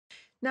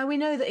Now, we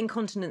know that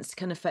incontinence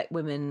can affect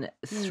women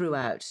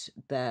throughout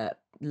their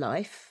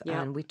life.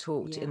 Yeah. And we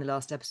talked Yeah. in the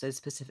last episode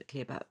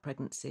specifically about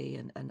pregnancy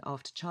and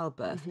after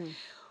childbirth. Mm-hmm.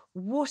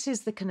 What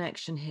is the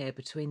connection here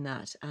between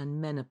that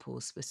and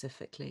menopause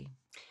specifically?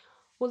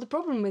 Well, the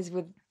problem is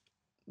with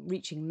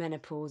reaching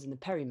menopause and the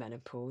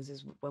perimenopause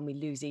is when we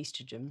lose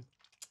estrogen,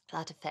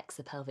 that affects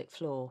the pelvic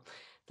floor,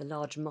 the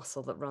large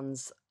muscle that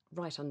runs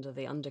right under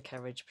the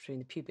undercarriage between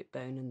the pubic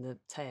bone and the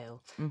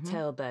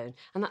tailbone.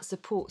 And that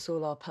supports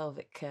all our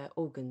pelvic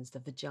organs, the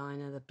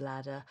vagina, the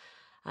bladder.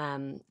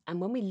 And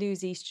when we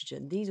lose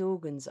estrogen, these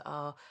organs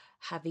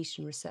have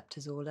estrogen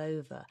receptors all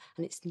over.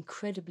 And it's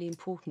incredibly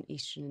important,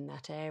 estrogen, in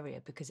that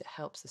area because it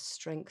helps the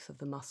strength of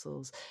the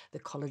muscles, the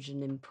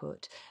collagen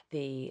input,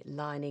 the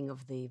lining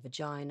of the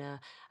vagina,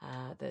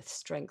 the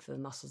strength of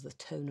the muscles, the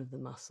tone of the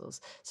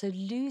muscles. So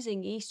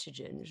losing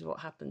estrogen, which is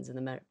what happens in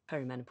the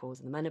perimenopause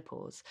and the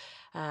menopause,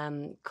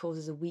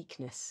 causes a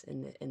weakness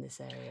in this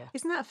area.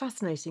 Isn't that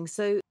fascinating?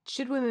 So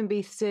should women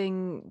be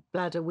seeing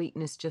bladder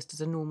weakness just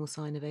as a normal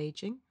sign of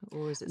ageing?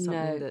 Or is it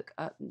something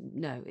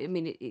No, I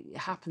mean, it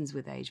happens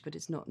with age, but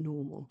it's not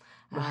normal.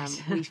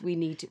 Right. We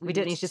need to... We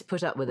don't need to just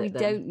put up with it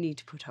then? We don't need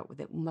to put up with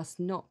it. We must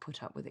not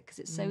put up with it because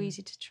it's so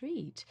easy to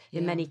treat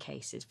in many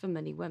cases for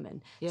many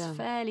women. Yeah. It's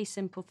fairly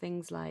simple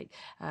things like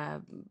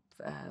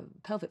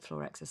pelvic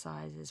floor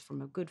exercises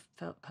from a good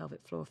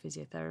pelvic floor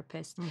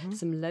physiotherapist.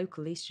 Some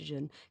local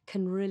estrogen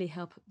can really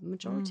help the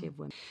majority of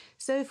women.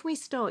 So if we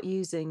start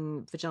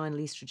using vaginal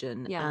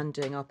estrogen and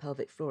doing our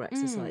pelvic floor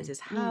exercises,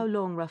 how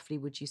long roughly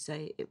would you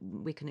say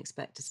we can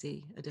expect to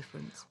see a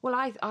difference? Well,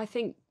 I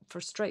think for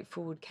a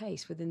straightforward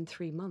case, within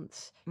 3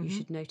 months, you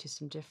should notice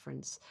some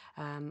difference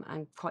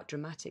and quite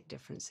dramatic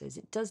differences.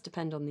 It does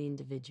depend on the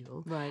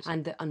individual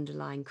and the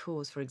underlying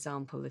cause. For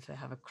example, if they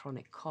have a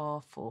chronic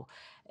cough or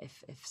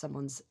if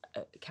someone's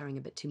carrying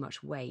a bit too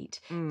much weight,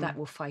 that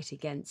will fight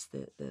against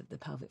the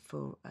pelvic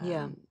floor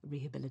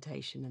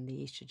rehabilitation and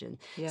the estrogen.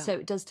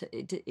 So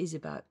it is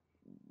about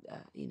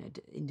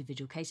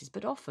individual cases,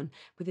 but often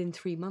within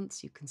 3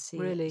 months you can see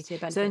really.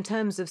 So in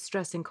terms of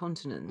stress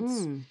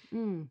incontinence,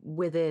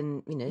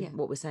 within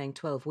what we're saying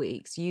 12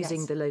 weeks,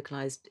 using the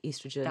localized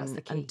estrogen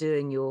and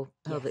doing your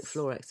pelvic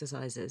floor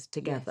exercises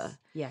together,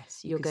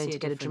 you're going to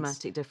get a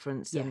dramatic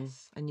difference,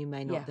 and you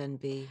may not then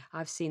be.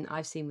 I've seen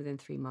within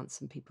 3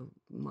 months, and people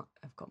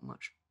have got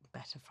much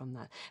better from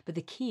that. But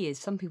the key is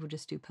some people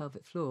just do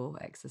pelvic floor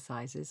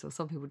exercises, or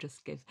some people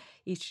just give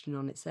estrogen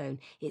on its own.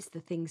 It's the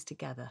things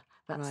together.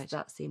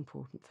 That's the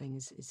important thing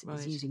is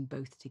using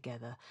both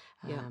together,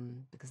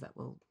 because that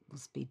will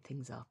speed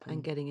things up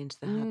and getting into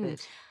the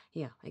habit.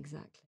 Yeah,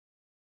 exactly.